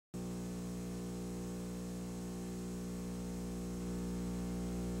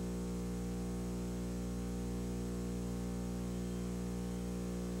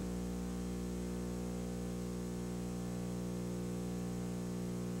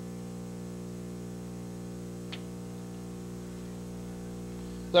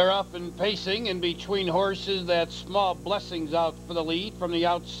They're up and pacing in between horses. That Small Blessings out for the lead. From the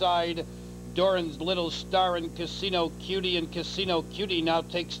outside, Doran's Little Star and Casino Cutie now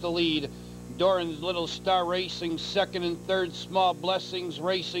takes the lead. Doran's Little Star racing second and third. Small Blessings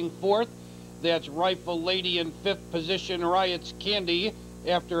racing fourth. That's Rifle Lady in fifth position. Riot's Candy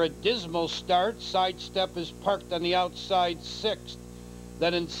after a dismal start. Sidestep is parked on the outside sixth.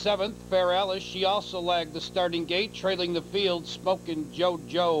 Then in seventh, Fair Alice, she also lagged the starting gate, trailing the field, Smokin'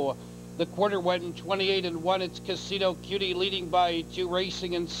 JoJo. The quarter went in 28 and 1. It's Casino Cutie leading by 2,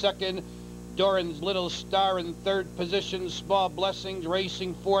 racing in second. Doran's Little Star in third position. Small Blessings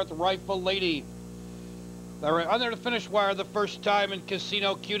racing fourth. Rifle Lady. They're under the finish wire the first time, and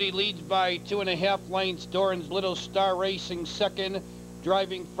Casino Cutie leads by 2.5 lengths. Doran's Little Star racing second.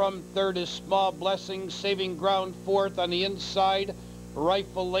 Driving from third is Small Blessings, saving ground fourth. On the inside,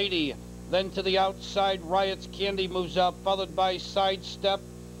 Rifle Lady. Then to the outside, Riot's Candy moves up, followed by Sidestep,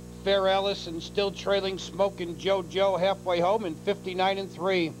 Fair Alice, and still trailing Smokin' JoJo halfway home in 59 and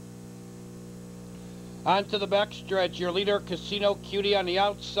 3. On to the backstretch, your leader Casino Cutie on the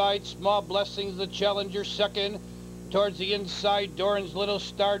outside, Small Blessings the challenger second. Towards the inside, Doran's Little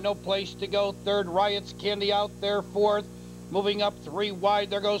Star, no place to go third. Riot's Candy out there fourth. Moving up 3 wide,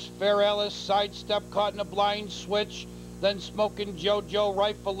 there goes Fair Alice. Sidestep caught in a blind switch. Then Smokin' JoJo.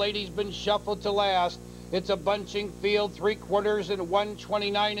 Rifle Lady's been shuffled to last. It's a bunching field, 3/4 and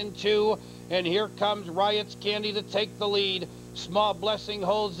 1:29 and 2. And here comes Riot's Candy to take the lead. Small Blessing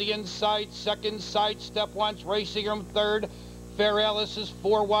holds the inside second. Sidestep wants racing room third. Fair Alice is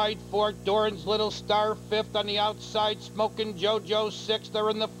 4 wide fourth. Doran's Little Star fifth. On the outside, Smokin' JoJo sixth.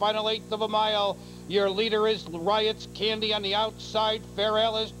 They're in the final 1/8 of a mile. Your leader is Riot's Candy on the outside. Fair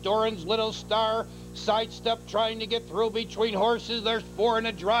Alice, Doran's Little Star. Sidestep trying to get through between horses. There's 4 in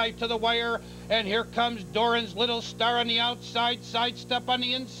a drive to the wire. And here comes Doran's Little Star on the outside. Sidestep on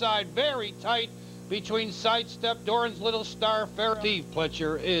the inside. Very tight between Sidestep, Doran's Little Star, Fair. Steve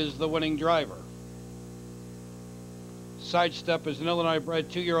Pletcher is the winning driver. Sidestep is an Illinois-bred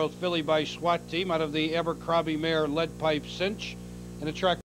 2-year-old filly by SWAT team out of the Abercrombie mare Lead Pipe Cinch. And a track